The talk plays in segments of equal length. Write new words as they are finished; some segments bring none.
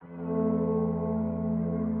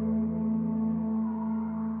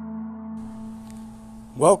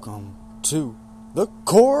Welcome to the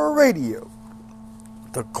Core Radio.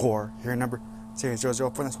 The Core, here number series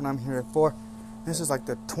 004. That's what I'm here for. This is like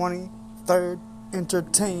the 23rd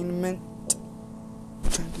entertainment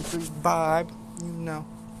 23 vibe,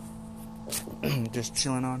 just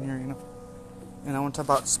chilling on here, And I want to talk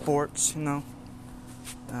about sports, I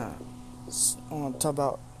want to talk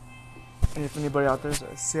about if anybody out there's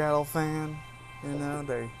a Seattle fan,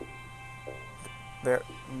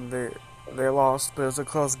 they lost, but it was a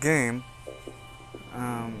close game.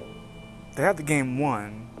 They had the game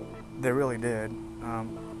won. They really did.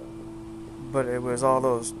 But it was all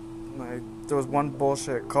those, there was one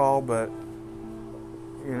bullshit call, but,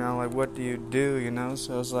 what do you do,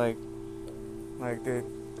 So it was like they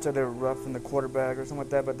said they were roughing the quarterback or something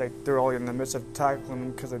like that, but they're all in the midst of tackling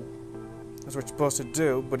him because that's what you're supposed to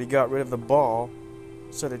do, but he got rid of the ball,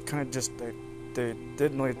 so they kind of just, they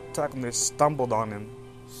didn't really tackle him, they stumbled on him,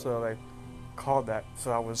 so they called that,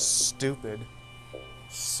 so I was stupid,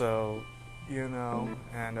 so,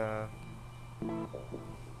 and,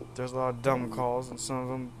 there's a lot of dumb calls, and some of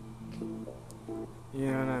them,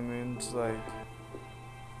 you know what I mean, it's like,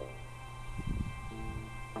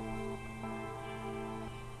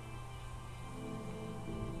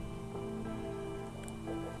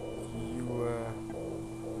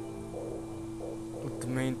 to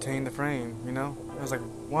maintain the frame, It was like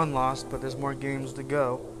one loss, but there's more games to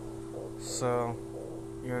go. So,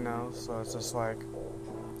 so it's just like,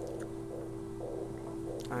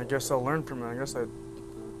 I guess I'll learn from it. I guess they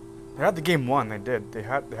had the game won. They did. They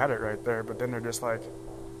had it right there. But then they're just like,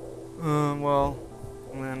 well,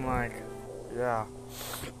 and then yeah.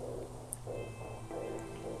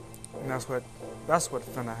 And that's what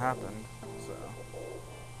finna happened. So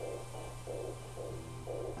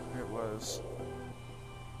it was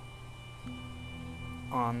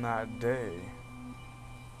on that day.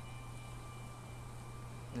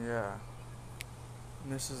 Yeah.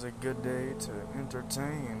 And this is a good day to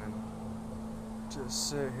entertain and just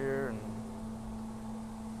sit here and,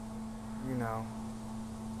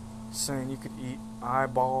 saying you could eat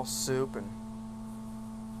eyeball soup and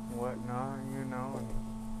whatnot,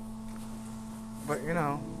 but,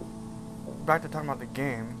 back to talking about the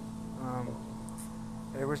game,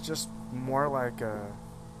 it was just more like a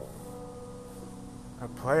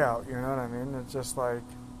play out, you know what I mean? It's just like,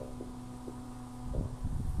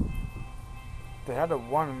 they had to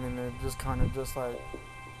win, and they just kind of just like,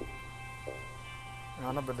 I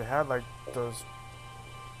don't know, but they had those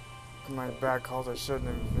bad calls that shouldn't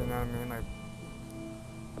have, you know what I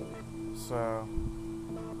mean? So,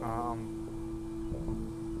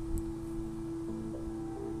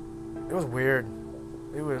 it was weird.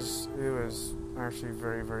 It was actually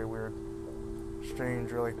very, very weird.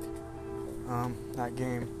 Strange, really. That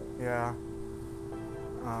game, yeah.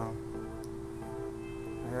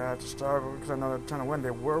 Yeah, to start because I know they're trying to win. They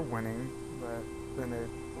were winning, but then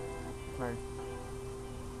they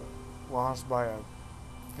lost by a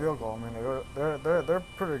field goal. I mean, they're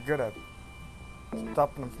pretty good at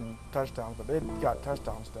stopping them from touchdowns, but they got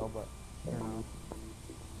touchdowns still. But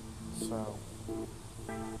so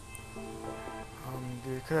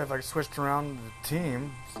you could have switched around the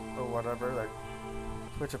team or whatever,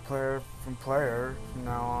 switch a player from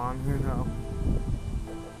now on,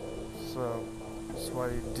 So. That's why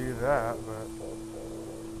you do that,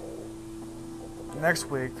 but next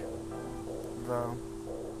week, though,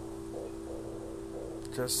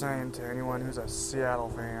 just saying to anyone who's a Seattle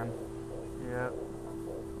fan, yep.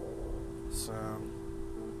 So,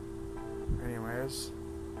 anyways,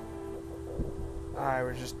 I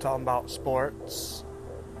was just talking about sports.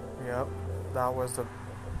 Yep, that was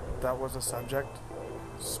the subject,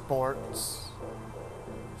 sports.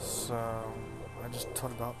 So, I just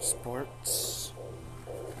talked about sports.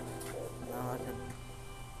 I could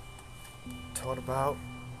talk about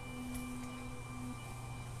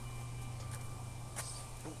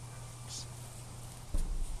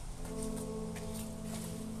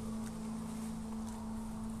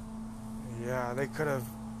they could have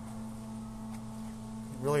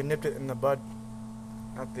really nipped it in the bud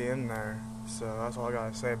at the end there, so that's all I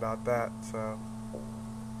gotta say about that. So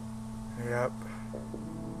yep.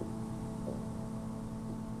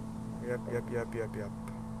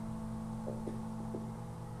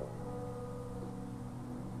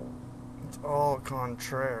 It's all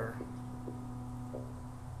contraire.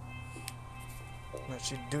 That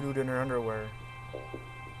she doo-dooed in her underwear.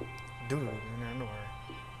 Doo-dooed in her underwear.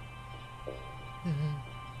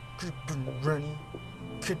 Could be runny.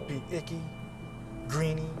 Could be icky.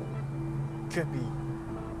 Greeny. Could be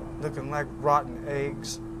looking like rotten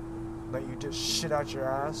eggs that you just shit out your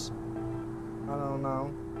ass. I don't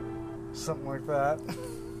know. Something like that.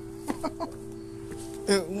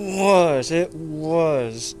 It was.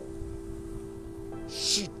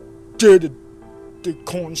 She did the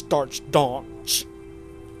cornstarch dance.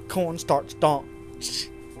 Cornstarch dance.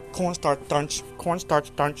 Cornstarch dance.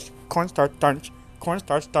 Cornstarch dance. Cornstarch dance.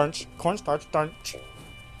 Cornstarch dance. Cornstarch dance.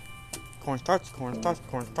 Cornstarch, cornstarch,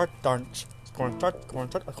 cornstarch dance. Cornstarch,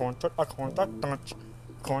 cornstarch, a cornstarch, a cornstarch dance.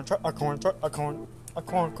 Cornstarch, a cornstarch, a cornstarch dance. A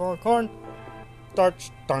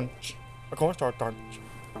cornstarch dance. A cornstarch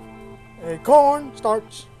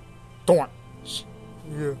dance.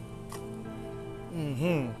 Yeah.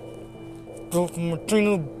 Go from my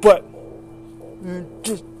tiny butt. And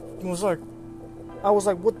it was like, I was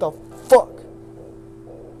like, what the fuck?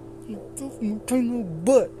 You go from my tiny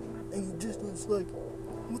butt. And he just was like,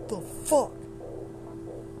 what the fuck?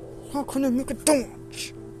 How can I make a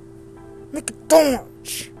dance? Make a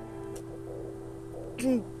dance.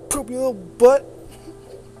 You poop your little butt.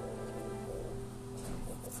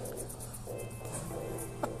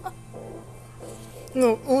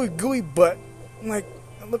 No, ooey gooey butt. Like,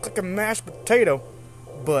 it looked like a mashed potato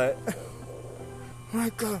butt.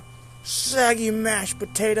 Like a saggy mashed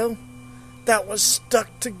potato that was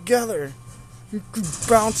stuck together. You could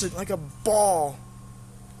bounce it like a ball.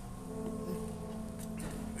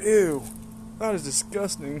 Ew. That is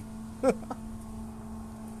disgusting.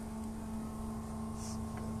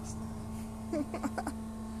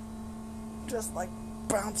 Just like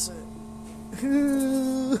bounce it.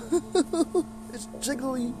 It's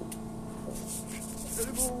jiggly.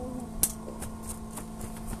 Jiggle.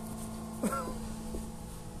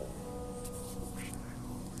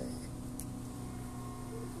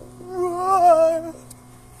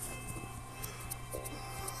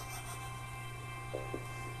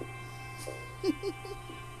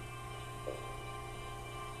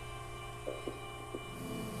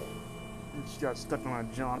 She got stuck on a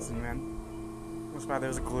Johnson, man. That's why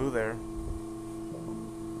there's glue there.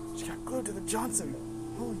 She got glued to the Johnson.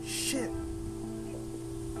 Holy shit.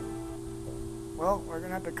 Well, we're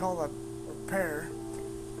gonna have to call a repair.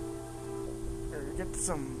 Or get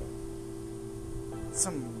some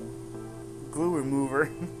glue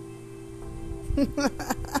remover.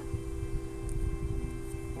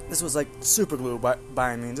 This was like super glue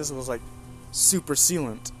by means. This was like super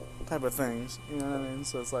sealant type of things. You know what I mean?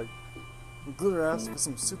 So it's like we glued her ass with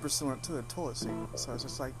some super sealant to the toilet seat. So it's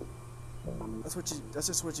just like that's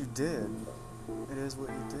just what you did. It is what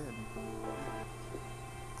you did.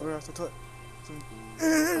 Glue her ass to the toilet. So,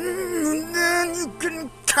 and then you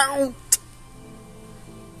can count.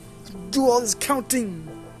 Do all this counting.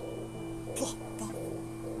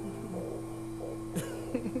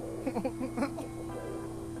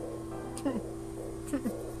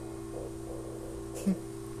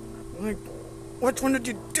 Like, which one did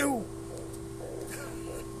you do?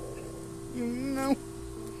 You know?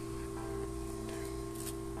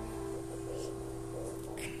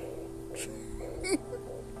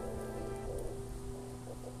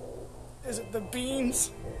 Is it the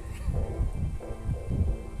beans?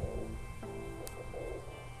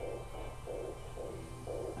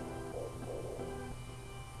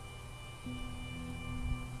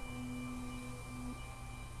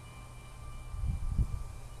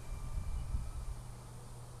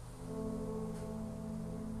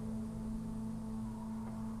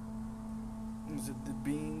 Is it the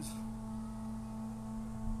beans?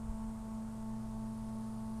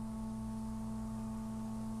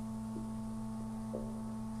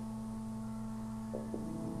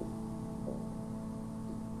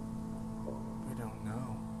 We don't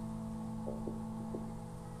know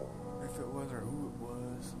if it was or who it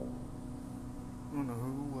was. We don't know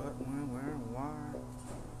who, what, when, where, and why.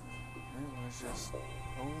 It was just,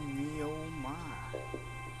 oh me, oh my.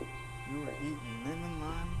 You were eating lemon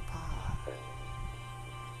lime pie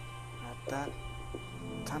at that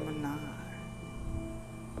time of night.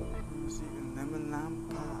 You was eating lemon lime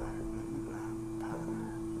pie, lemon lime pie.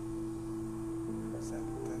 What's that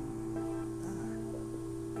thing?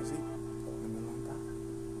 You see, lemon lime pie.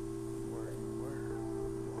 Where you were.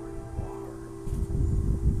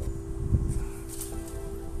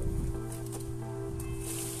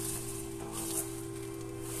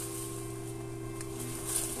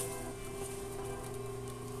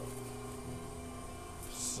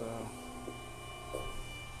 So,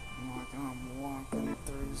 like I'm walking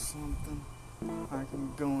through something, like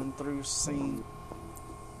I'm going through a scene.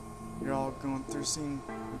 You're all going through a scene.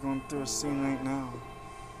 You're going through a scene right now.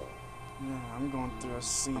 Yeah, I'm going through a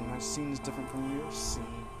scene. My scene is different from your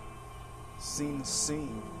scene. Scene to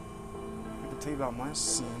scene. I can tell you about my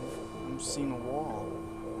scene. I'm seeing a wall.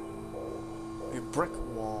 A brick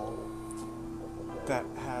wall that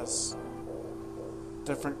has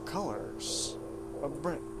different colors of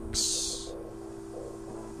bricks.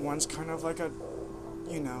 One's kind of like a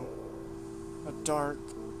dark,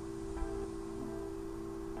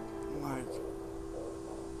 like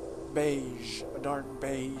beige, a dark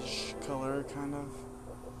beige color kind of,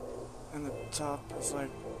 and the top is like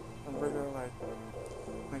a regular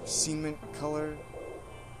like cement color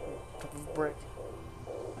type of brick,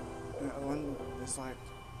 and the other one is like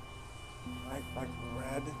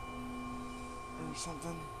red or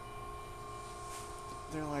something.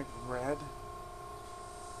 They're like red.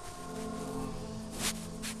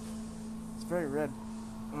 It's very red.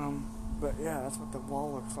 But yeah, that's what the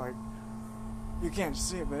wall looks like. You can't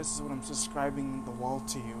see it, but this is what I'm describing the wall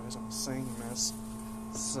to you as I'm saying this.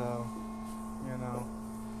 So,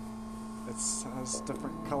 it has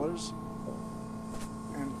different colors,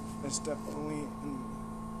 and it's definitely in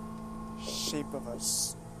the shape of a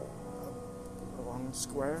long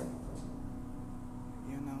square.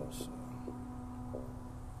 So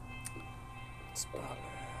it's about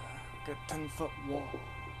a good 10-foot wall.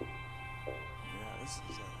 Yeah, this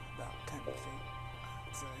is about 10 feet,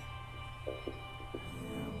 I'd say.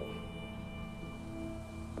 Yeah.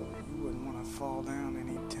 You wouldn't want to fall down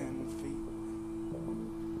any 10 feet.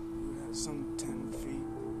 You had some 10 feet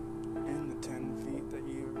in the 10 feet that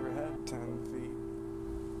you ever had 10 feet.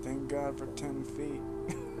 Thank God for 10 feet.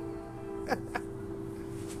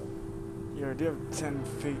 You already have 10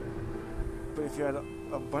 feet. But if you had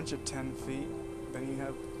a bunch of 10 feet, then you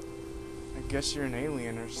have, I guess you're an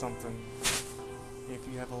alien or something. If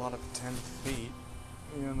you have a lot of 10 feet,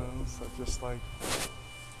 so just like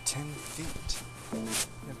 10 feet. You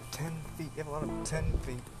have 10 feet, you have a lot of 10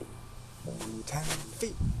 feet. 10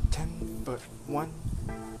 feet, 10 foot, 1.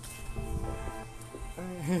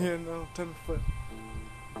 10 foot.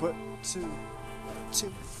 But 2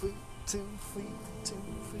 feet, 2 feet, 2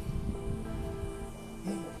 feet.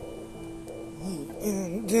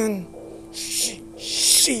 And then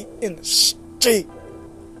she in the street.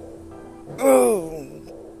 Oh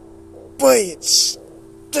boy, it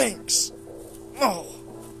stinks. Oh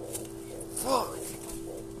fuck.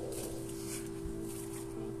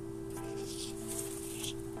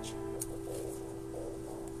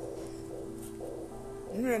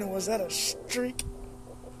 Man, was that a streak?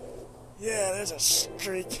 Yeah, there's a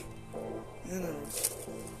streak. And a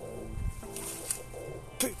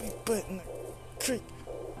poopy butt in the creek.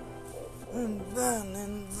 And then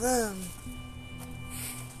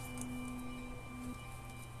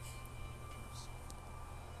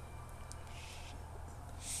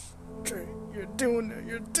Straight, you're doing it,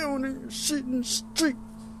 you're shitting streak.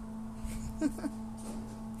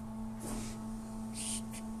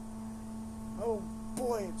 Oh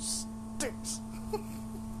boy, it stinks.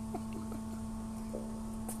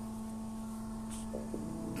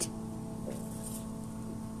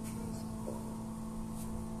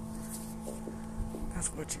 That's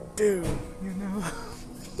what you do,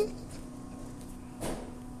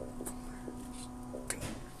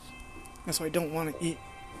 That's why I don't want to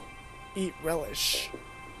eat relish.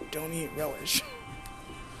 Don't eat relish.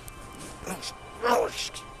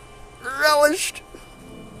 Relished.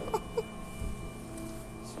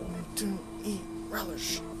 Don't eat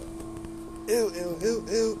relish. Ew, ew, ew,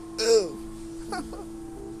 ew, ew.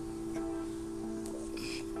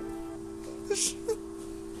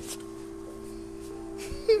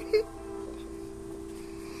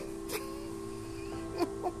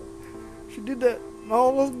 She did that in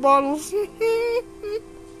all those bottles.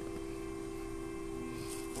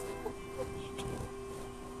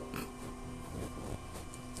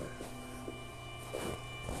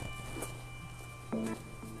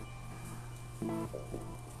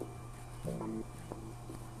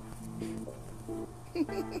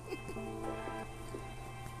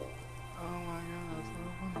 Oh my god, that's so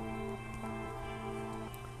funny.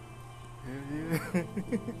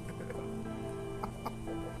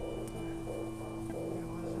 It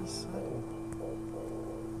was just sudden.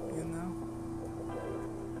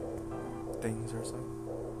 Things are sudden.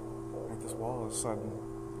 Like this wall is sudden.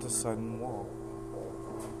 It's a sudden wall.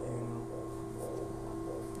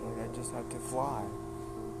 Like I just had to fly.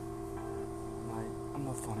 Like, I'm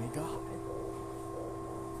a funny guy.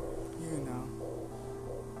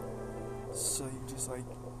 So you just like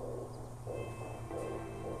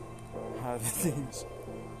have these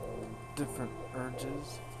different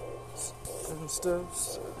urges and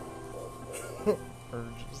stuff.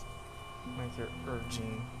 Urges. Like you're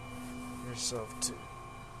urging yourself to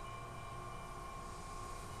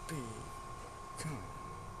become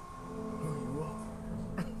who you are.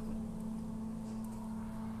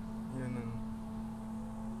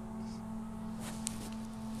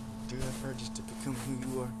 urges to become who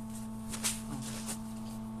you are.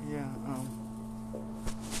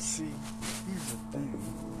 See, here's the thing.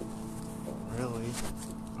 Really,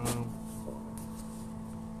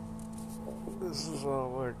 this is all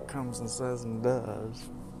what it comes and says and does.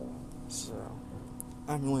 So,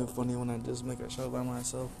 I'm really funny when I just make a show by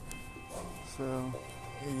myself. So,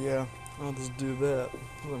 yeah, I'll just do that.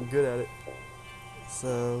 I'm good at it.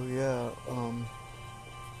 So, yeah,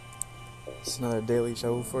 it's another daily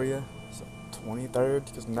show for you. It's 23rd,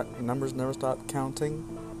 because numbers never stop counting.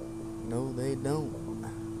 No, they don't.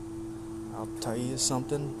 I'll tell you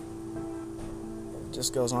something. It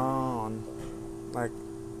just goes on like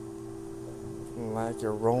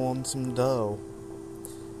you're rolling some dough.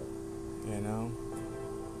 You know?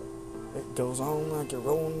 It goes on like you're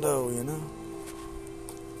rolling dough, you know?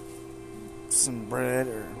 Some bread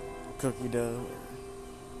or cookie dough or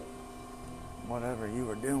whatever you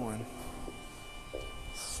were doing.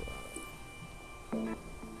 So,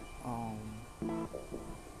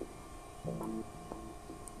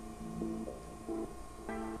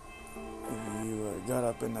 you got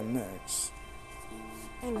up in the mix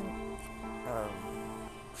of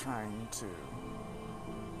trying to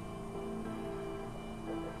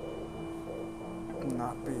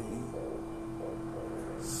not be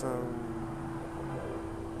so,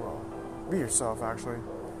 well, be yourself, actually.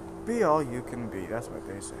 Be all you can be, that's what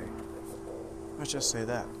they say. Let's just say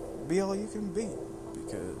that. Be all you can be,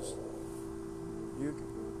 because you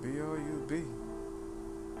can be all you be.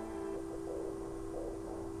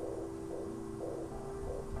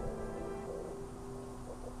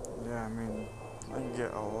 Yeah, I mean, I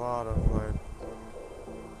get a lot of, like,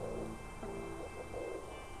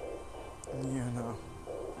 you know,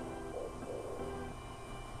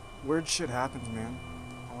 weird shit happens, man.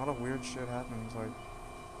 A lot of weird shit happens, like,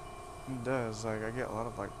 it does. Like, I get a lot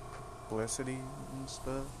of, like, publicity and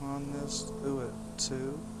stuff on this through it,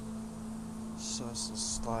 too. So it's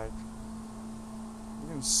just, like, you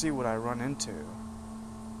can see what I run into.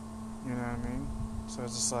 You know what I mean? So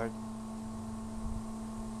it's just, like,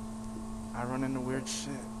 I run into weird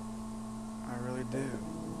shit. I really do.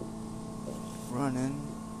 Run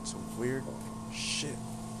into weird shit.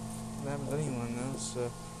 It happens to anyone, though, so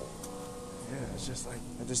yeah, it's just like,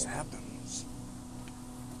 it just happens.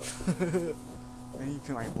 And you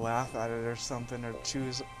can, like, laugh at it or something, or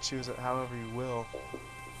choose it however you will.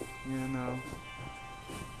 You know?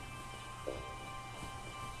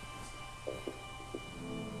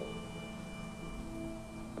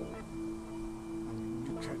 I mean,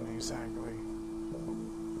 you couldn't exactly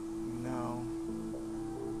know,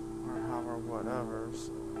 or however, whatever.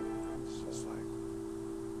 So it's just like,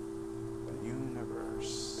 the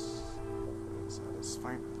universe is at its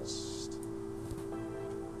finest.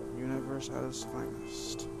 Universe at its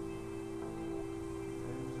finest. As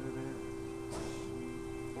it is.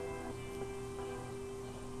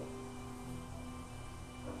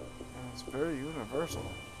 And it's very universal.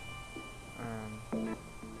 And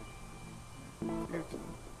you can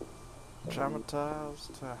dramatize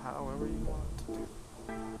to however you want to do,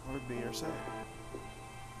 or be or say.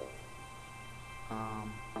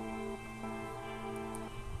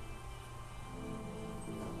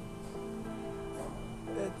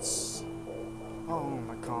 It's on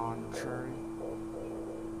the contrary.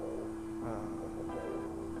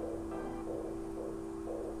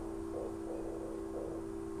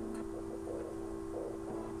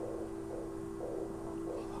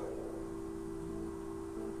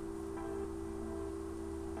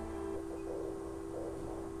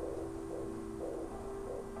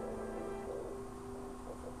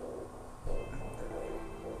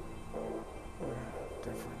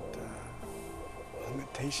 Different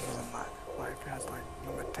limitations in life. Life has, like,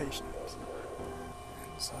 limitations.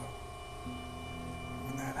 And so,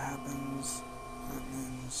 when that happens, that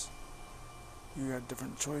means you have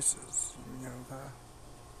different choices. You know that.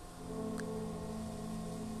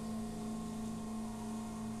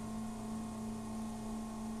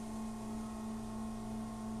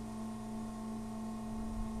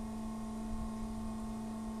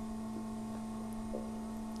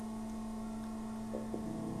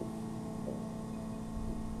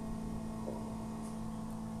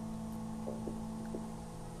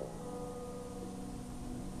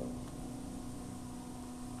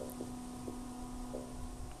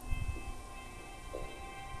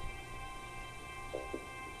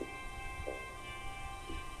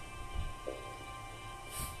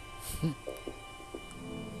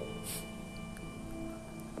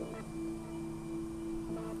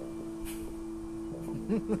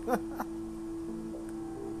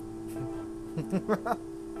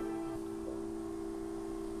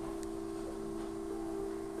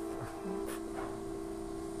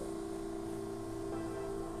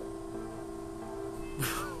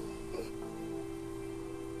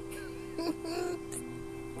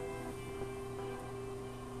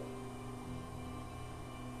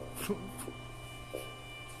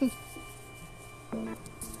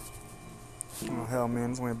 Oh hell,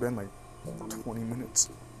 man, it's only been like 20 minutes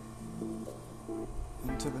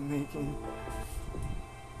into the making.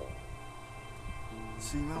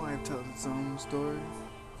 See, my life tells its own story.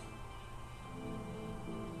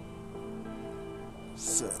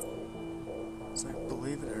 So, it's like,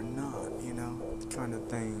 believe it or not, you know, kind of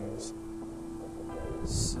things.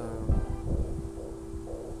 So,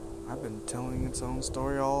 I've been telling its own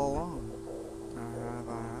story all along. I have.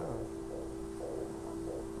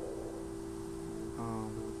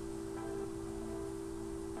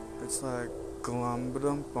 It's like glum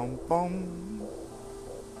dum bum bum,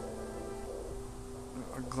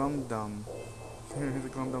 a glum dum. Here's a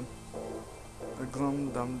glum dum, a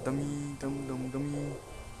glum dum dummy dum dum dummy.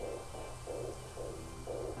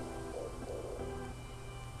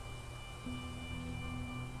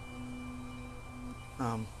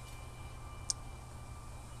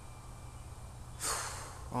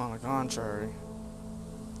 On the contrary,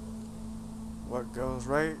 what goes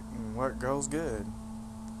right and what goes good.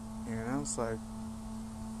 You know, it's like,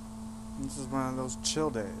 this is one of those chill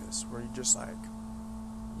days where you're just like,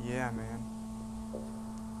 yeah, man,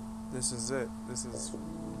 this is it. This is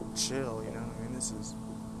chill, you know what I mean? This is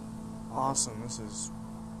awesome. This is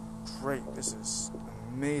great. This is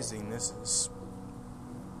amazing. This is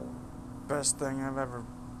best I've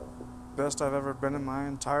ever been in my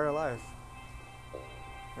entire life.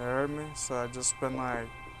 You heard me? So I just been like,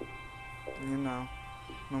 you know,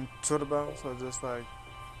 no Twitter about, so just like,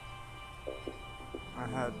 I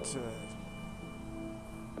had to,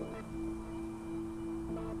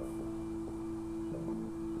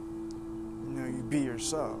 you know, you be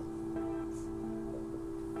yourself,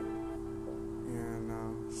 you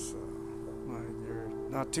know, so, like, you're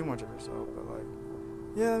not too much of yourself, but like,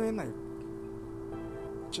 yeah, I mean, like,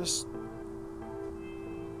 just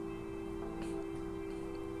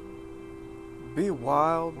be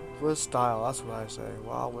wild with style. That's what I say.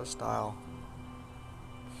 Wild with style.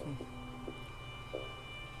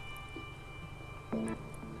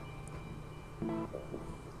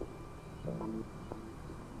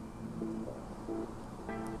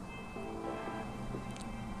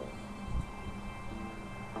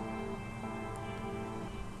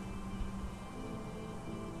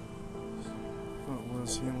 What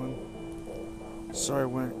was healing? Sorry, I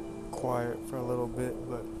went quiet for a little bit,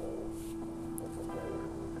 but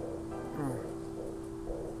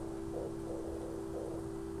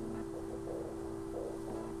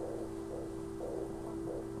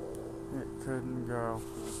it couldn't go.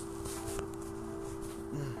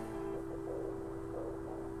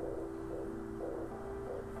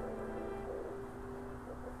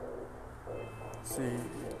 See, you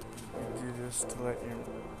do this to let your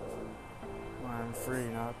mind free,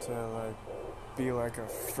 not to like be like a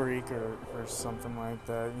freak or something like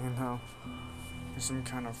that, you know? You're some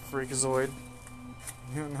kind of freakazoid,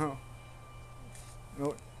 you know?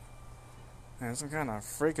 Nope. Man, some kind of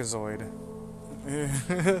freakazoid.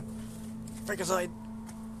 Freakazoid.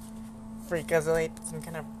 Freakazoid. Some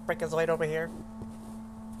kind of freakazoid over here.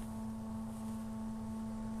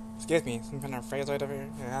 Excuse me, some kind of freakazoid over here?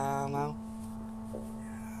 Yeah, I don't know.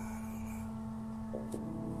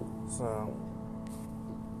 So,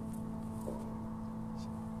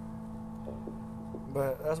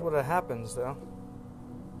 but that's what happens, though.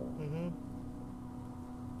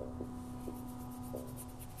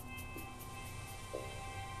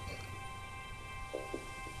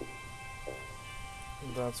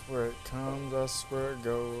 That's where it comes, that's where it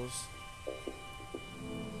goes.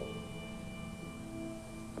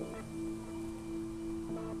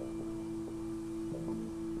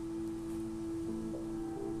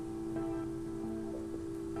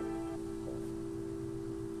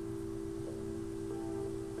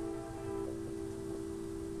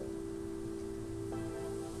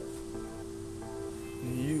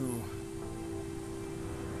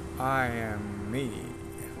 I am me.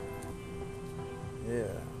 Yeah.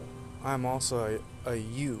 I'm also a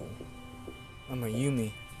you. I'm a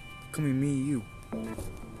Yumi. Call me you.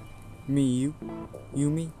 Me you.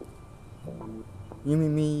 Yumi. Yumi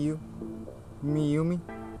me you. Me Yumi.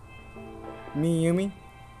 Me Yumi.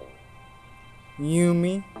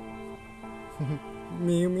 Yumi.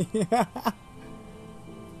 Me Yumi.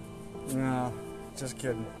 No, just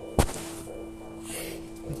kidding.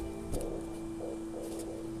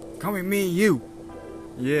 Call me you.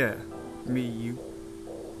 Yeah, me you.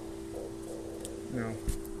 No.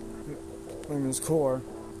 My name is Core.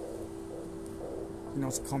 You know,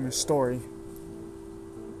 it's call me Story.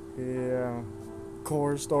 Yeah.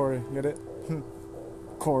 Core Story. Get it?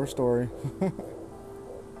 Core Story.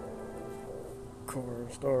 Core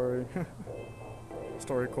story.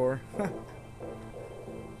 Story core.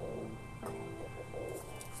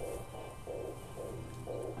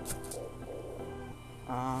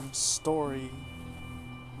 Story.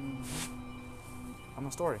 I'm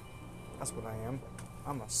a story. That's what I am.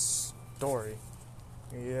 I'm a story.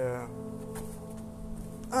 Yeah.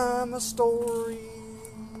 I'm a story.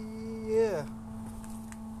 Yeah.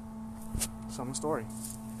 So I'm a story.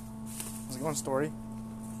 How's it going, story?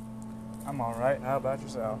 I'm alright. How about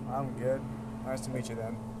yourself? I'm good. Nice to meet you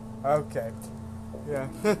then. Okay. Yeah.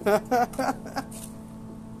 Nice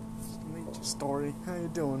to meet you, story. How you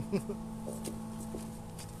doing? Nice to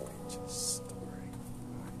meet you, story.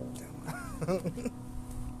 How you doing?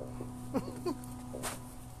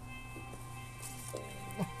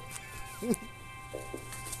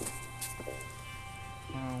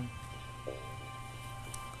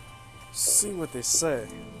 See what they say.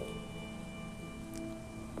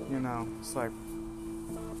 You know, it's like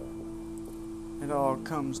it all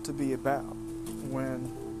comes to be about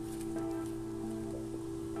when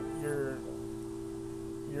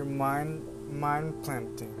your mind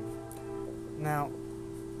planting. Now,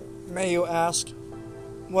 may you ask,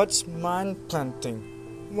 what's mind planting?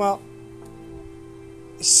 Well,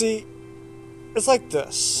 see, it's like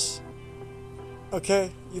this.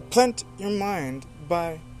 Okay, you plant your mind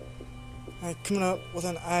by coming up with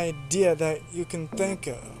an idea that you can think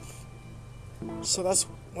of. So that's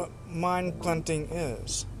what mind planting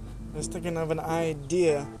is. It's thinking of an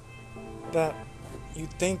idea that you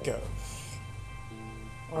think of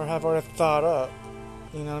or have already thought up.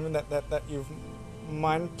 You know what I mean? That you've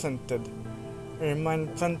mind planted or you're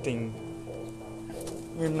mind planting.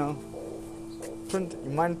 You know,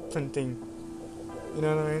 mind planting. You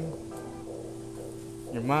know what I mean?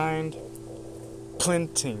 Your mind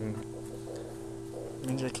planting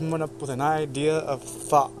means you're coming up with an idea of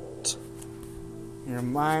thought. Your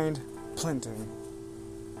mind planting.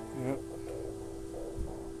 Yep.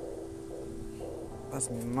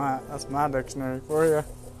 That's my dictionary for you.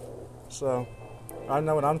 So I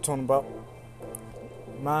know what I'm talking about.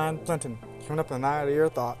 Mind planting. Coming up with an idea or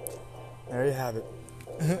thought. There you have it.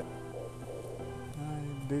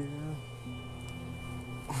 Idea.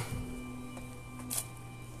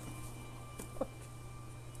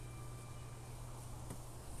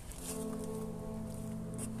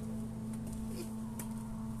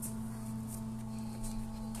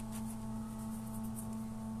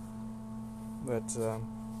 But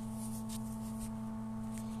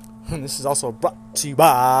this is also brought to you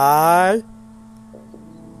by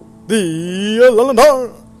the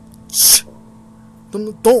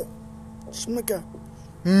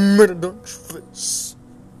face.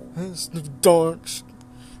 It's the dance.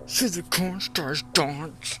 She's a cornstarch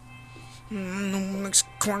dance. No one makes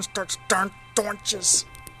cornstarch dances.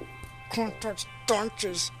 Cornstarch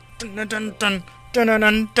dances. Dun dun dun dun dun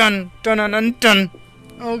dun dun dun dun dun.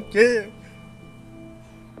 Oh yeah.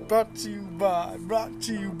 Brought to you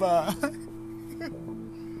by.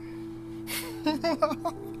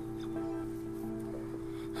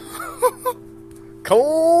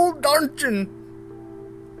 Cold dungeon.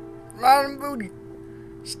 Riding booty.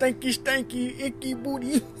 Stanky, icky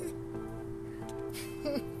booty.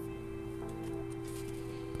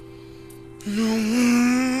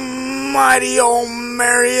 Mighty old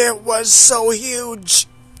Mary, it was so huge.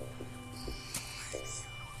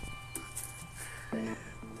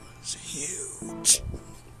 Huge.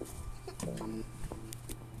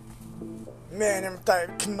 Man, every time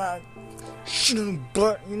I come out, shit on the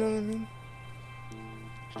butt, you know what I mean?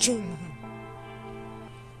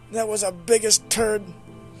 That was the biggest turd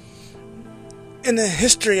in the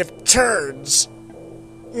history of turds.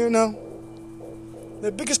 You know?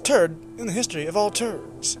 The biggest turd in the history of all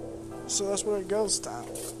turds. So that's where it goes down.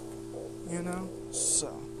 You know? So,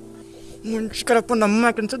 when she got up on the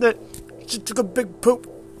mic and said that she took a big poop.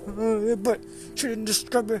 But she didn't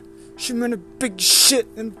describe it. She meant a big shit,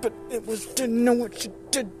 but it was didn't know what she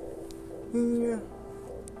did. Yeah.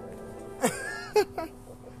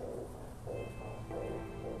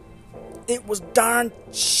 It was darn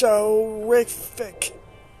terrific.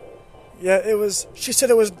 Yeah, it was. She said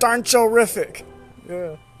it was darn terrific.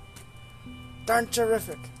 Yeah. Darn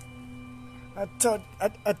terrific. I told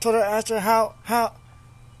her, asked her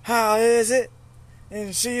how is it,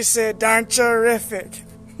 and she said darn terrific.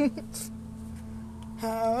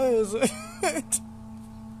 How is it?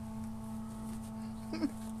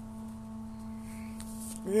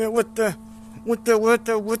 Yeah, with the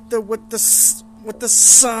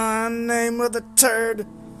son name of the turd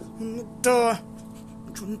on the door.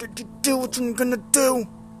 What you gonna do?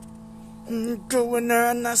 Go in there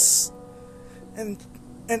and I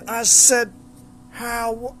said,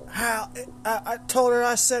 I told her,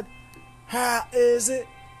 I said, how is it?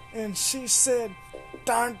 And she said,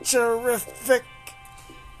 darn terrific.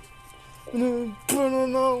 And then put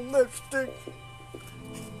on lipstick.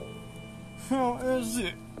 How is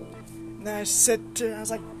it? And I said to her, I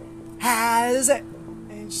was like, how is it?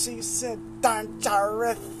 And she said, darn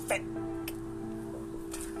terrific.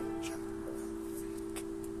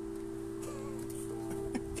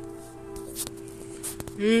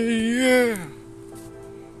 Yeah.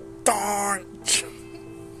 Darn.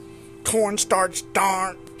 Cornstarch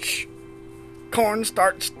starch.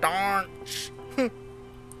 Cornstarch starch.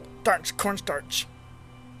 Starch, cornstarch.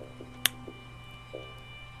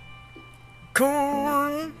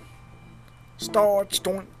 Corn. Starch,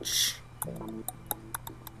 starch.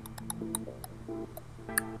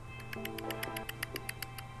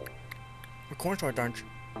 Cornstarch starch.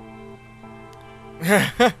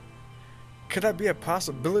 Could that be a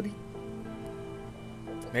possibility?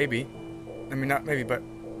 Maybe. I mean, not maybe, but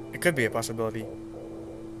it could be a possibility.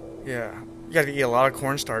 Yeah. You gotta eat a lot of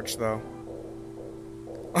cornstarch, though.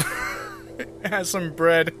 Have some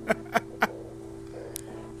bread.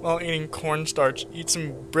 While eating cornstarch, eat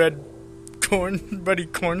some bready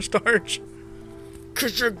cornstarch.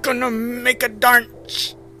 'Cause you're gonna make a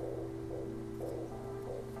darch.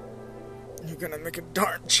 You're gonna make a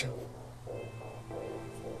darch.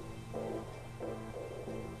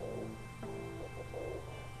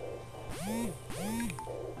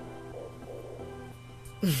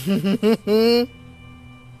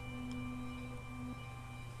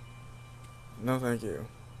 No, thank you.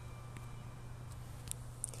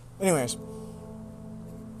 Anyways,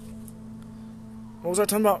 what was I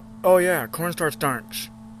talking about? Oh yeah, cornstarch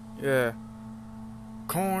starch. Yeah,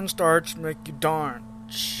 cornstarch make you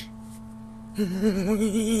darch.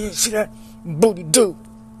 See that booty do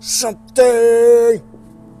something?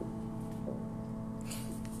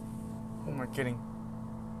 Who am I kidding?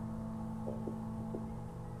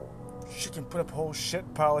 She can put up a whole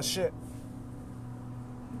pile of shit.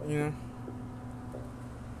 You know?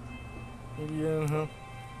 Yeah, huh?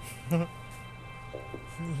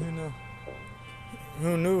 You know.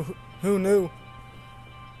 Who knew?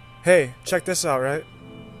 Hey, check this out, right?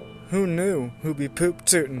 Who knew who be poop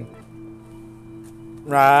tootin'?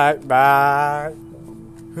 Right.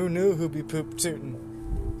 Who knew who be poop tootin'?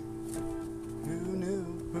 Who knew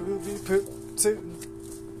who be poop tootin'?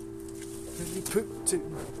 Who be poop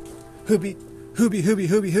tootin'? Who be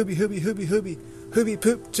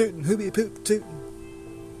poop tootin'? Who be poop tootin'?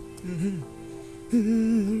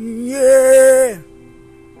 Yeah!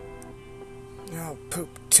 I'll poop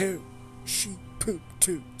toot. She poop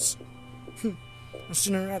toots. I'm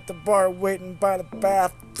sitting her at the bar waiting by the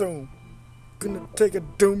bathroom. Gonna take a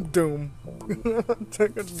doom.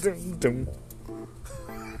 Take a doom.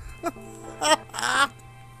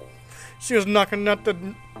 She was knocking at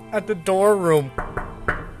the door room.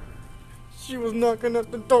 She was knocking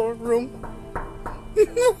at the door room.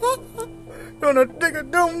 Gonna take a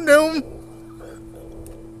doom.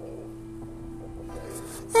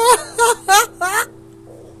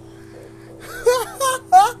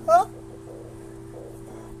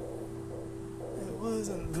 It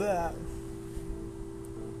wasn't that.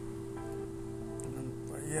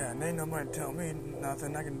 But yeah, and ain't nobody tell me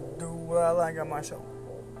nothing. I can do what I like on myself.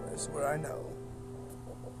 That's what I know.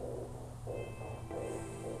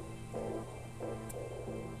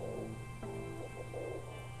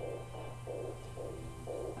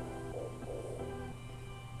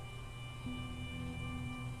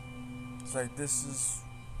 It's like, this is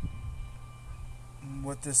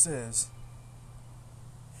what this is.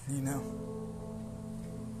 You know?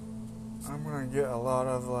 I'm gonna get a lot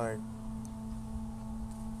of, like,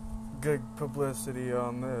 good publicity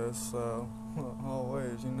on this, so,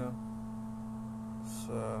 always, you know?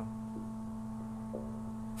 So,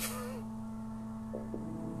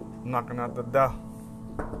 knocking at the door.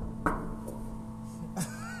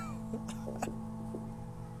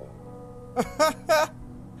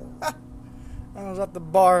 I was at the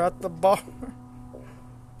bar.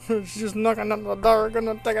 She's knocking at the door,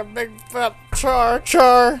 gonna take a big fat char.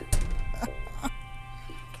 Char.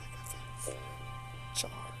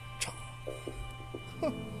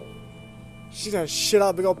 She's gonna shit out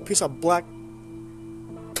a big old piece of black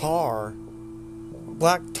tar.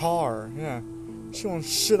 Black tar, yeah. She gonna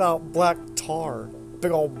shit out black tar.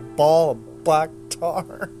 Big old ball of black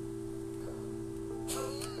tar.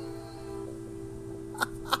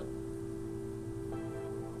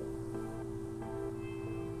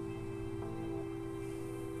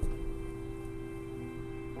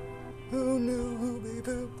 Who knew who be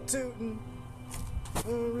poop tootin'?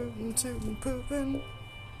 Rootin' tootin' poopin'.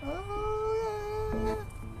 Oh yeah. Poop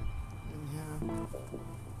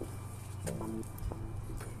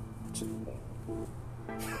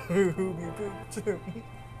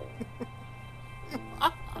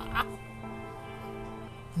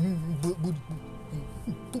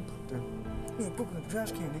in the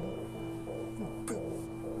trash can, nigga.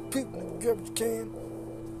 Poop in the garbage can.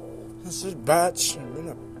 This is batch. And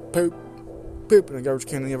then poop in the garbage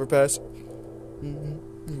can. You ever pass?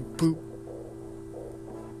 Poop.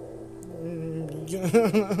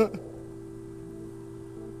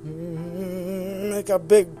 Make a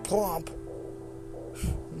big plump.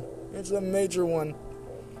 It's a major one.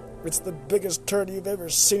 It's the biggest turd you've ever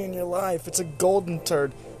seen in your life. It's a golden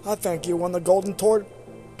turd. I think you won the golden turd.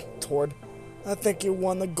 I think you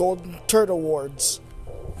won the golden turd awards.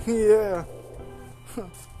 Yeah.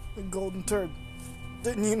 The golden turd.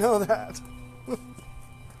 Didn't you know that?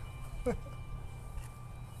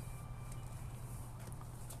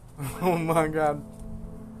 Oh my god.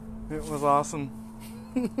 It was awesome.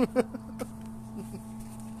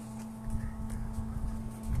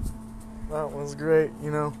 That was great,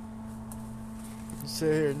 you know.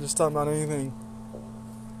 Sit here and just talk about anything.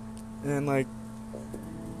 And like,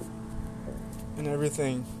 and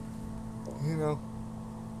everything, you know.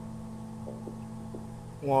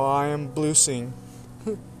 While I am bluesing.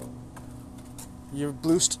 You're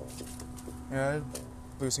bluesed. Yeah,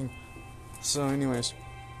 bluesing. So anyways.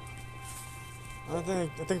 I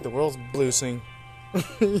think the world's bluesing.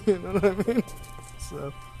 You know what I mean?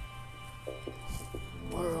 So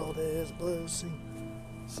world is bluesing.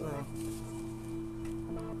 So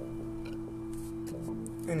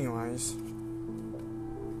anyways.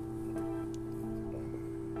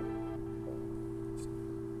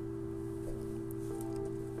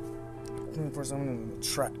 Looking for someone in the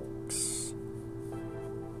tracks.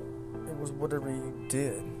 It was whatever you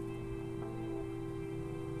did.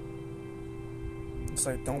 It's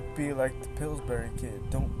like, don't be like the Pillsbury Kid.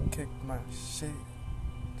 Don't kick my shit.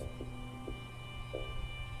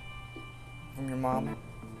 From your mama.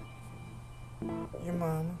 Your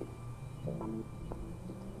mama.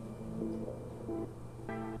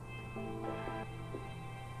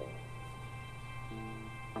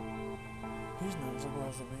 He's not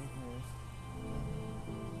supposed to be here.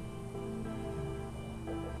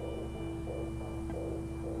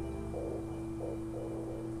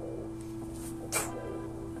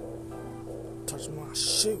 Touch my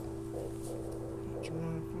shoe. Touch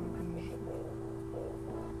my fucking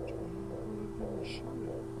shoe.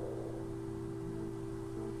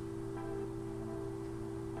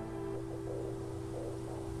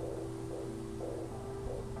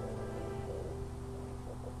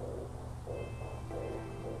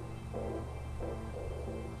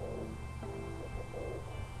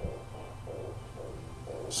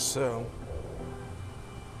 So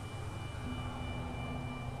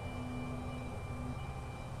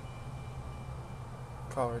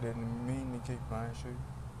probably didn't mean to kick my shoe.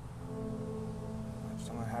 If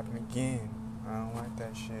something happened again, I don't like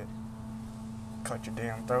that shit. Cut your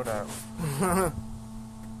damn throat out.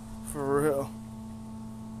 For real.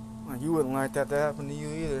 Like, you wouldn't like that to happen to you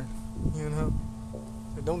either. You know?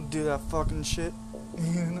 So don't do that fucking shit.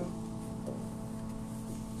 You know?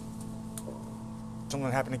 Don't let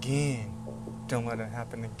it happen again. Don't let it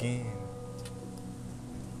happen again.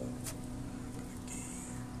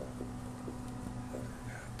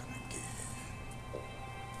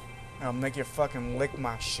 I'll make you fucking lick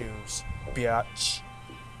my shoes, bitch.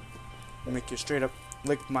 I'll make you straight up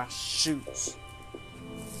lick my shoes.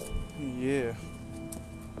 Yeah.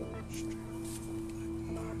 Straight up lick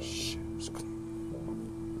my shoes.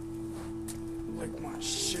 Lick my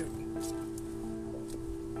shoe.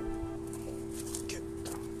 Get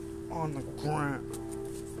on the ground.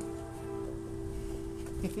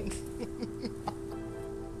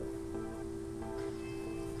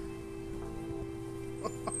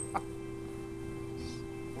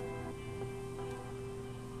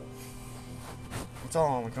 It's all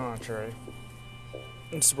on the contrary.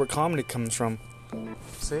 This is where comedy comes from.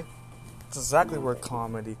 See? It's exactly where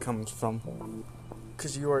comedy comes from.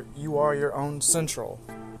 Because you are your own central.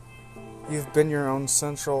 You've been your own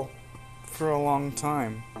central for a long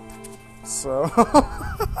time. So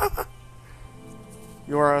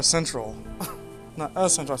you are a central. Not a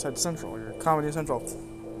central, I said central. You're comedy central.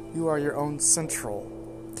 You are your own central.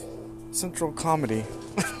 Central comedy.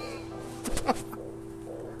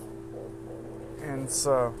 And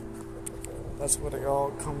so that's what it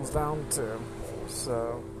all comes down to.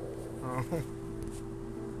 So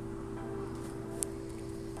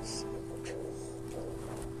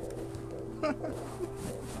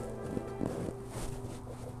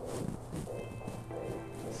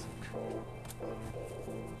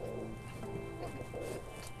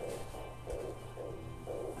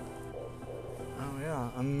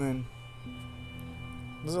And then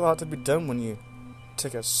there's a lot to be done when you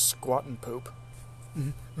take a squat and poop.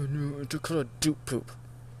 I took a doop poop.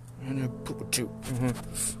 And a poop a toot.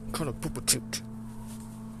 Call a poop a toot.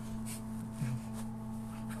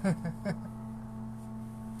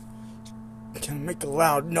 Can make a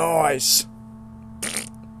loud noise.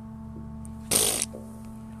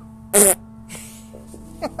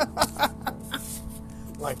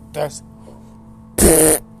 Like this.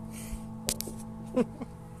 This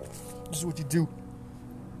is what you do.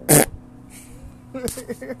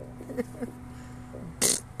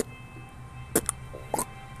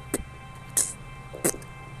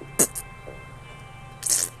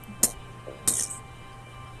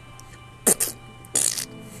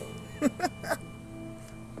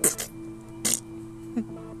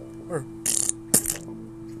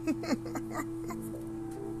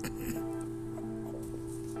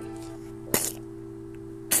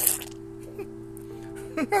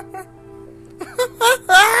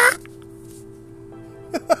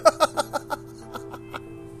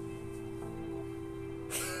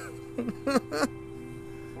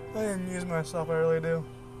 I amuse myself, I really do.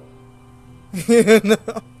 You know?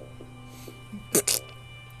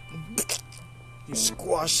 You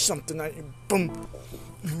squash something at you, boom,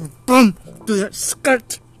 boom, to that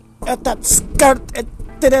skirt, at that skirt,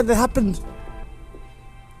 it happened.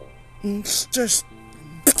 It's just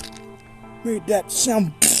made that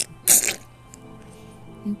sound.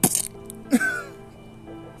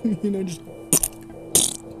 You know, just.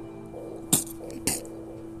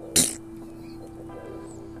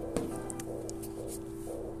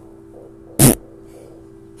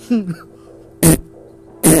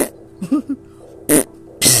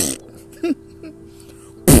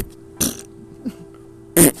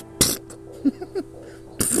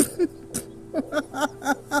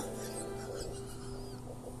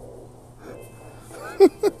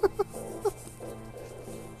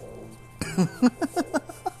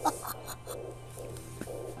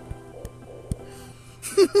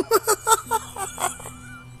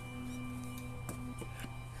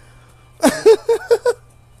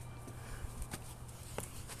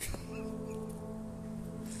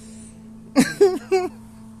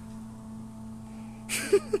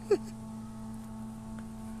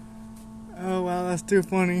 Oh wow, that's too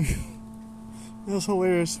funny. That was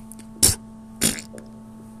hilarious.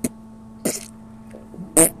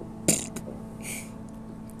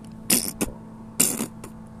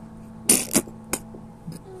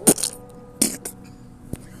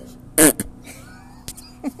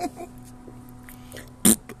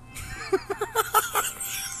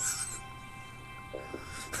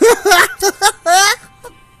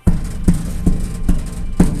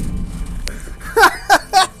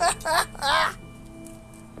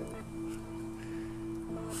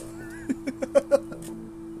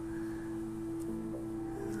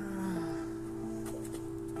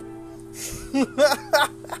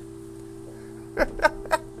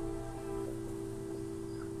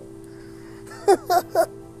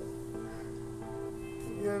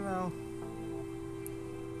 You know,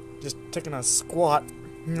 just taking a squat,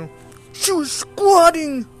 you know, she was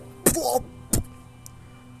squatting,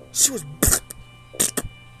 she was,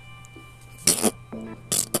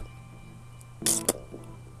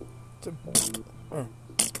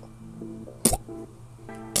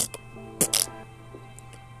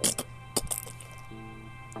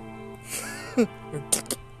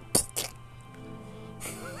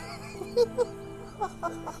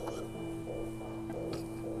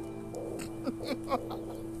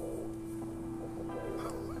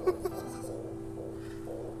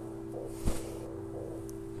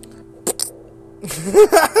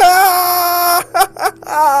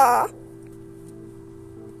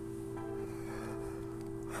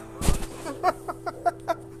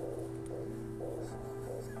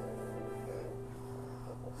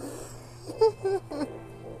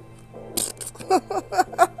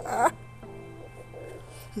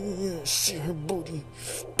 yeah, see her booty.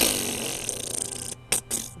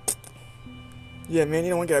 Yeah, man, you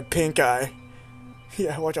don't want to get a pink eye.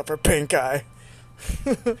 Yeah, watch out for pink eye.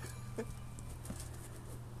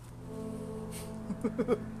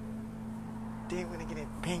 Didn't want to get a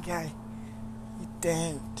pink eye. You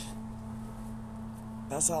didn't.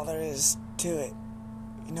 That's all there is to it.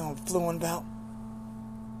 You know what I'm fluent about?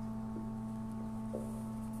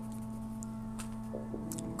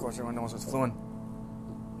 Of course, everyone knows what's fluent.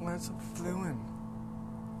 What's a fluent?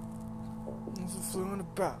 What's a fluent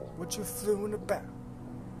about? What you fluent about?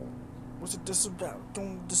 What's it this about?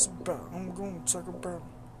 Don't this about? I'm going to talk about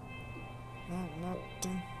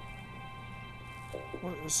nothing.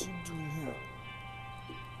 What is he doing here?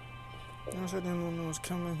 I said I didn't know it was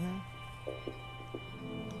coming here.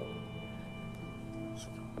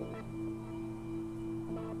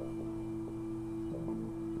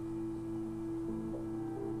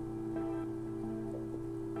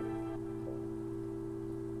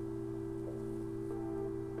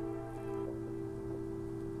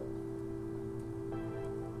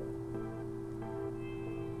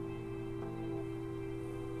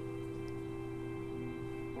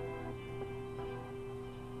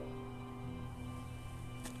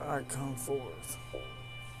 I come forth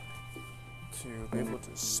to be able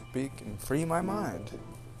to speak and free my mind.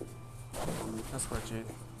 That's what you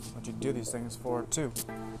do these things for too.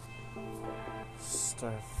 Just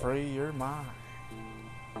to free your mind.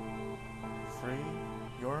 Free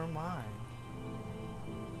your mind.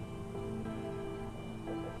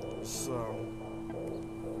 So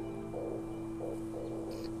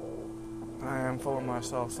I am full of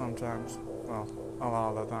myself sometimes. Well, a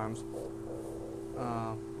lot of the times.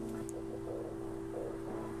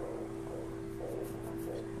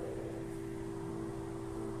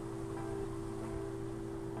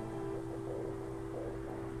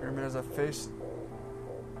 There's a face.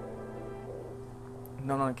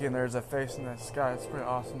 No, again, there's a face in the sky. It's pretty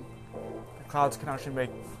awesome. The clouds can actually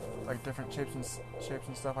make like different shapes and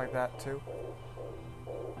stuff like that too.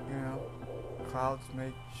 You know, clouds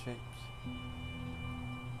make shapes.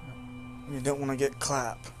 You don't want to get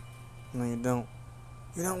clapped. No, you don't.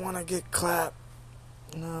 You don't want to get clapped.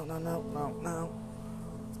 No. And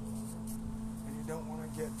you don't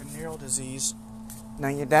want to get venereal disease. No,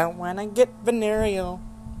 you don't want to get venereal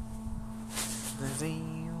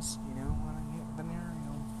disease. You don't want to get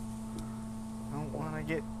venereal. Don't want to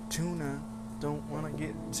get tuna. Don't want to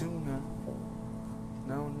get tuna.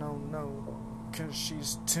 No. 'Cause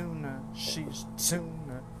she's tuna. She's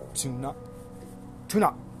tuna. Tuna.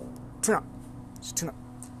 It's tuna.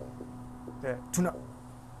 Yeah, tuna.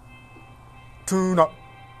 So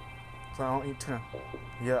I don't eat tuna.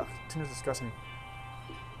 Yeah, tuna's disgusting.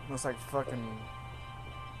 It looks like fucking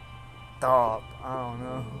dog. I don't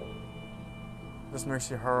know. Just makes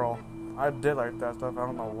you hurl. I did like that stuff. I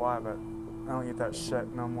don't know why, but I don't eat that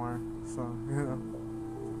shit no more. So, you know.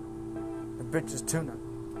 The bitch is tuna.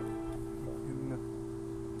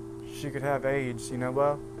 She could have AIDS, you know,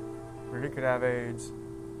 well? Or he could have AIDS.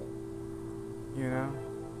 You know?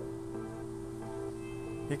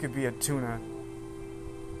 He could be a tuna.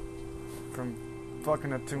 From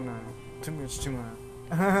fucking a tuna. Too much tuna.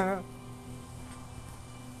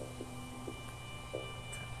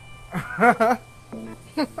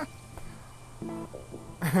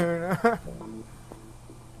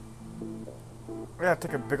 Yeah,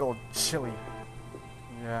 take a big old chili.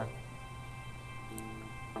 Yeah.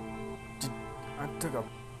 I took a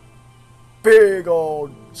big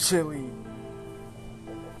old chili.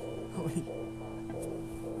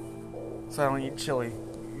 So I don't eat chili.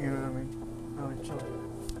 You know what I mean? I don't eat chili.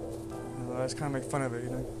 I just kind of make fun of it, you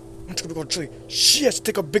know? I took a big old chili. Shit,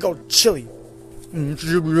 take a big old chili.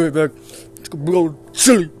 She'll be right back. Took a big old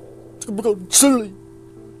chili. Took a big old chili.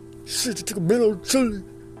 Shit, took a big old chili.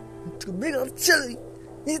 Took a big old chili.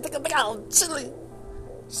 You took a big old chili.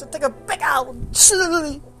 So take a big old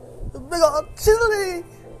chili. A big old chili.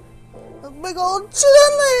 A big old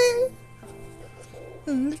chili.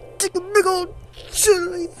 Take a big old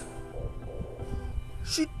chili.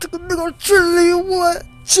 She took a big old chili. What?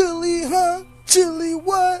 Chili, huh? Chili,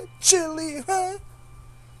 what? Chili, huh?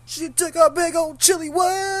 She took a big old chili.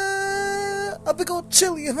 What? A big old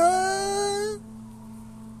chili, huh?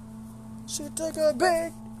 She took a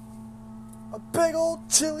big old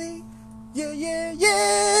chili.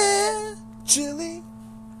 Yeah. Chili.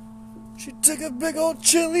 She took a big old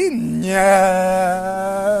chili.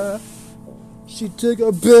 Yeah. She took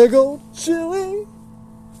a big old chili.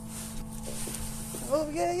 Oh,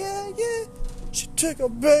 yeah. She took a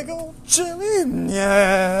big old chili.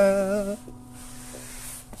 Yeah.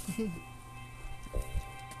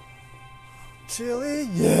 Chili,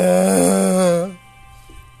 yeah.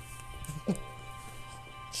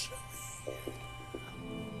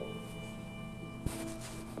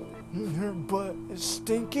 Her butt is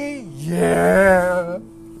stinky, yeah.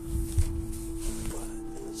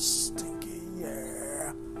 Butt is stinky,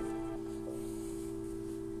 yeah.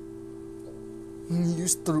 You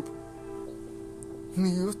stroop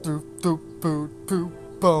poop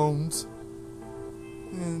bones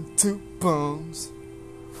and 2 bones.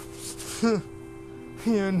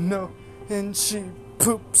 You know, and she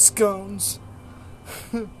pooped scones.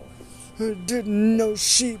 Didn't know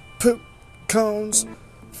she pooped cones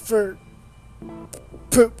for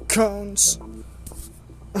poop cones.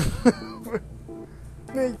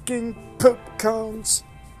 Making poop cones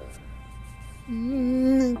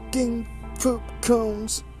Making poop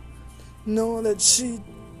cones. Know that she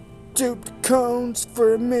duped cones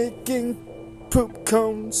for making poop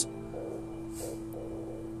cones.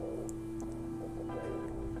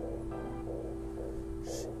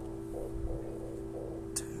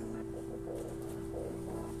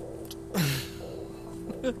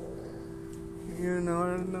 You know,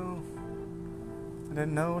 I didn't know. I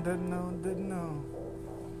didn't know.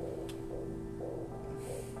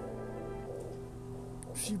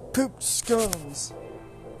 She pooped scones.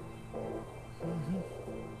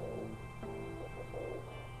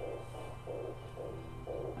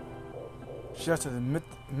 She has to admit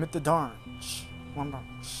the darn. One darn.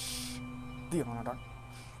 Deal on a darn.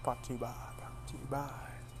 Brought to you by.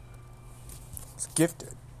 It's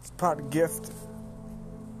gifted. It's part gifted.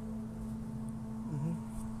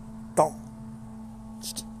 Don't.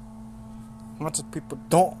 Lots of people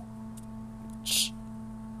don't.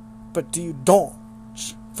 But do you don't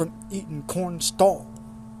from eating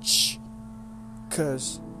cornstarch?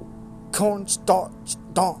 'Cause cornstarch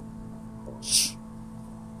don't.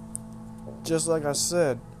 Just like I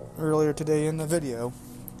said earlier today in the video,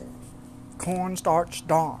 cornstarch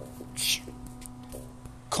don't.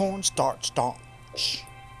 Cornstarch don't.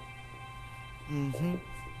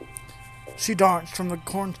 She danced from the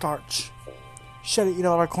cornstarch. She had to eat a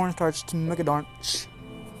lot of cornstarch to make a dance.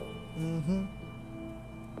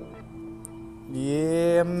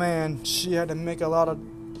 Yeah, man. She had to eat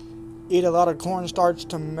a lot of cornstarch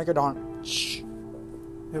to make a dance.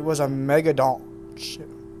 It was a mega dance.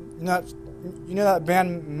 You know that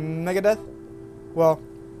band Megadeth? Well,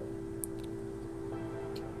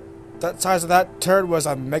 that size of that turd was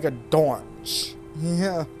a mega dance.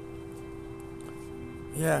 Yeah.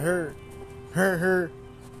 Yeah, her.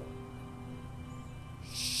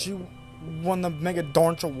 She won the Mega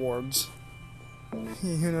Donch Awards.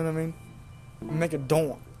 You know what I mean? Mega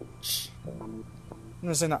Donch. I'm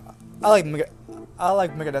just saying that I like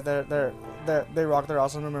Megadeth. They rock. They're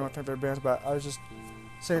awesome. I remember my favorite bands, but I was just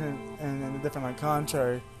saying in a different like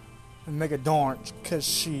contrary. Mega Donch, because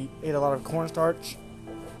she ate a lot of cornstarch,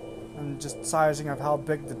 and just sizing of how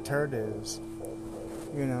big the turd is.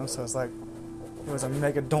 You know, so it's like it was a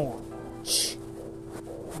Mega Donch.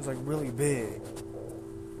 It was like really big.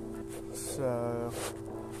 So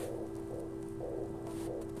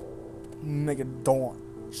Mega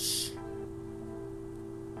Donch.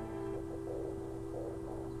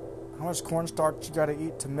 How much cornstarch you gotta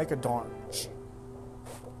eat to make a donch?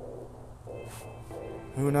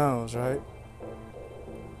 Who knows, right?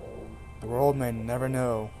 The world may never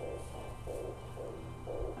know.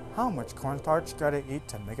 How much cornstarch you gotta eat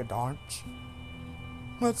to make a donch?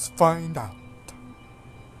 Let's find out.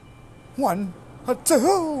 1,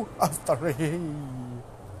 2, 3.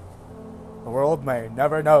 The world may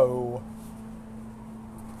never know.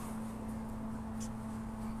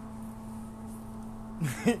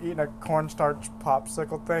 Eating a cornstarch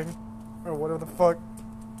popsicle thing, or whatever the fuck.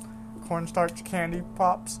 Cornstarch candy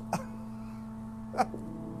pops.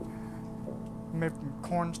 Made from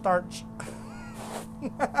cornstarch.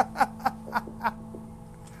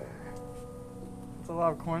 It's a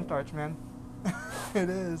lot of cornstarch, man. It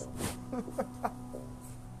is.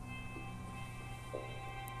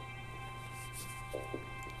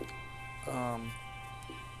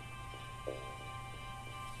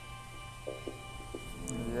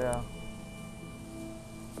 Yeah.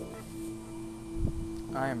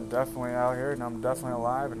 I am definitely out here, and I'm definitely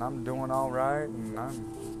alive, and I'm doing all right, and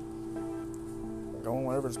I'm going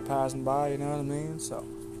wherever's passing by, you know what I mean? So,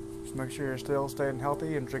 just make sure you're still staying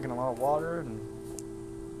healthy and drinking a lot of water and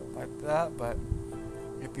like that. But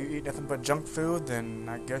if you eat nothing but junk food, then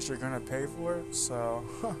I guess you're gonna pay for it. So,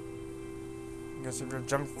 I guess if you're a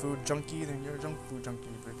junk food junkie, then you're a junk food junkie.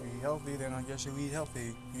 But if you eat healthy, then I guess you eat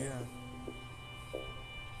healthy. Yeah.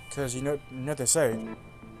 Because you know what they say,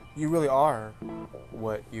 you really are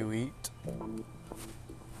what you eat.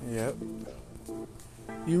 Yep.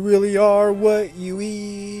 You really are what you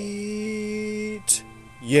eat.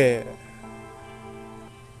 Yeah.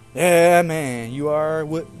 Yeah, man, you are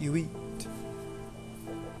what you eat.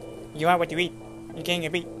 You are what you eat. You can't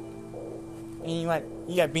get beat. And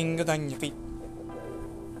you got fingers on your feet.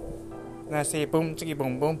 And I say boom, chickie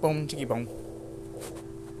boom, boom, boom, chickie boom.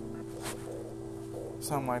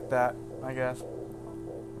 Something like that, I guess.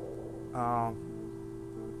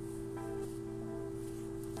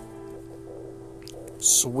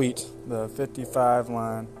 Sweet, the 55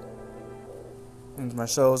 line. And my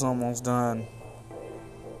show's almost done.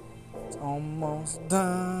 It's almost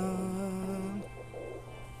done.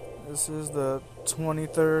 This is the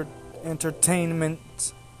 23rd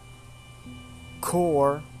Entertainment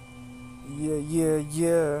Core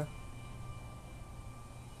Yeah.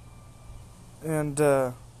 And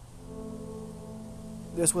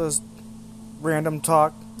this was random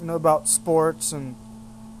talk, about sports and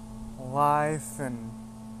life and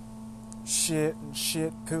shit,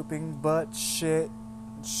 pooping, butt, shit,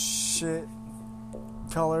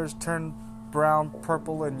 colors turn brown,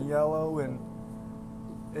 purple, and yellow, and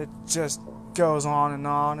it just goes on, and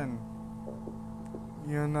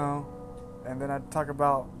and then I talk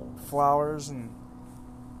about flowers, and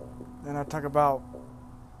then I talk about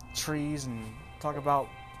trees, and talk about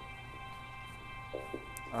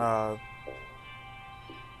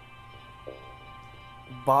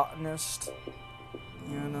botanist,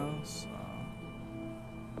 so.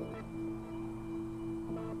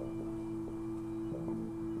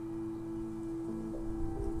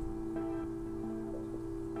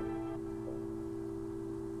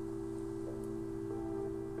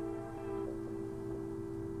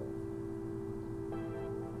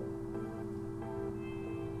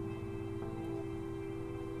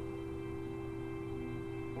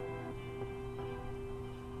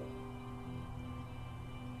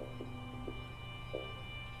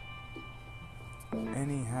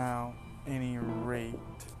 Anyhow, any rate.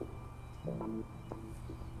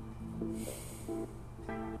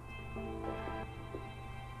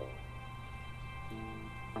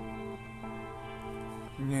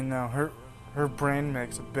 Her brain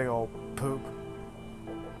makes a big old poop.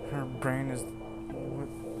 Her brain is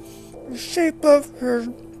the shape of her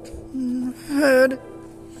head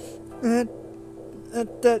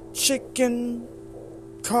at that chicken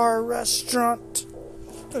car restaurant.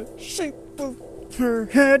 The shape of her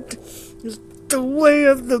head is the way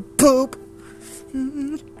of the poop.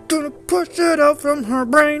 Gonna push it out from her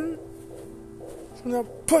brain. Gonna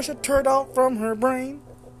push a turd out from her brain.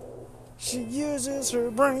 She uses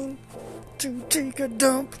her brain to take a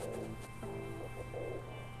dump.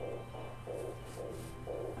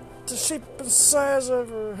 The shape and size of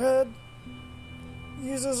her head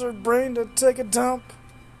uses her brain to take a dump.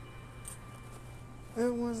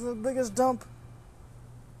 It was the biggest dump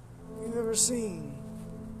you've ever seen.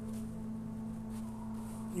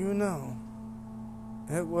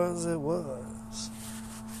 It was.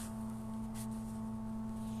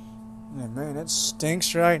 Yeah, man, it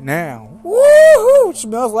stinks right now. Woohoo! It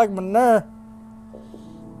smells like manure.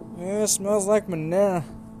 Yeah, it smells like manure.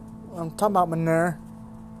 I'm talking about manure.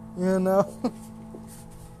 Manure.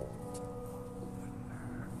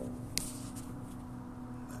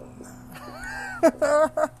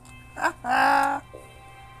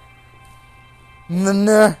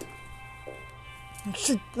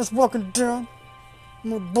 She was walking down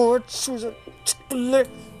my board. She was a Chick-fil-A.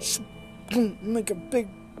 She gonna make a big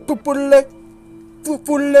poo-poo-lay.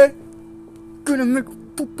 Poo-poo-lay. Gonna make a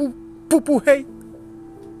poo-poo hey.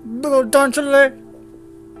 Big old darn chalet.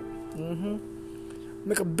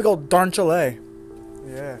 Make a big old darn chalet.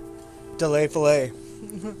 Yeah. Delay filet.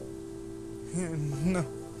 No.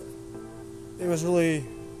 It was really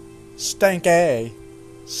stanky.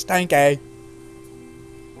 Stanky.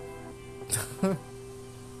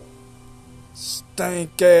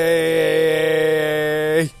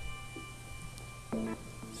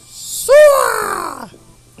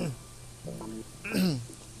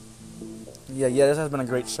 Yeah, this has been a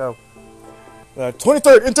great show.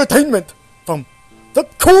 23rd Entertainment from The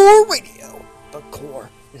Core Radio. The Core.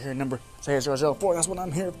 You're here, number 004. That's what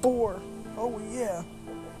I'm here for. Oh, yeah.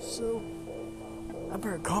 So, I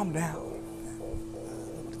better calm down.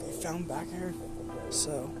 What they found back here?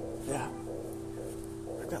 So, yeah.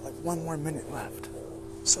 I've got like 1 more minute left.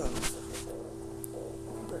 So,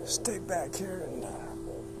 I better stay back here and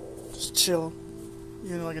just chill.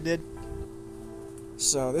 Like I did.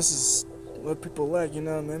 So, this is what people like,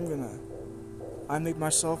 I make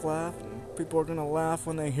myself laugh, and people are gonna laugh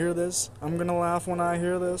when they hear this. I'm gonna laugh when I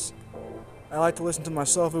hear this. I like to listen to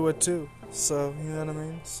myself do it too. So, you know what I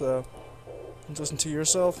mean? So, you listen to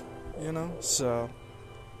yourself, So,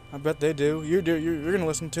 I bet they do. You do. You're gonna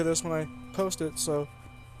listen to this when I post it. So,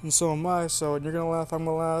 and so am I. So, and you're gonna laugh. I'm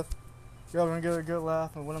gonna laugh. Y'all gonna get a good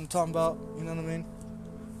laugh at what I'm talking about. You know what I mean?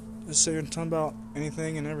 Just so you're talking about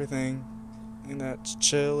anything and everything, and that's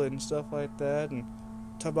chill and stuff like that, and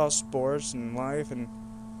talk about sports and life and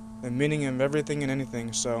the meaning of everything and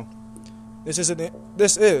anything. So, this is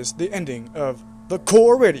the ending of The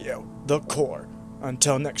Core Radio. The Core.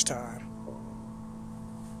 Until next time.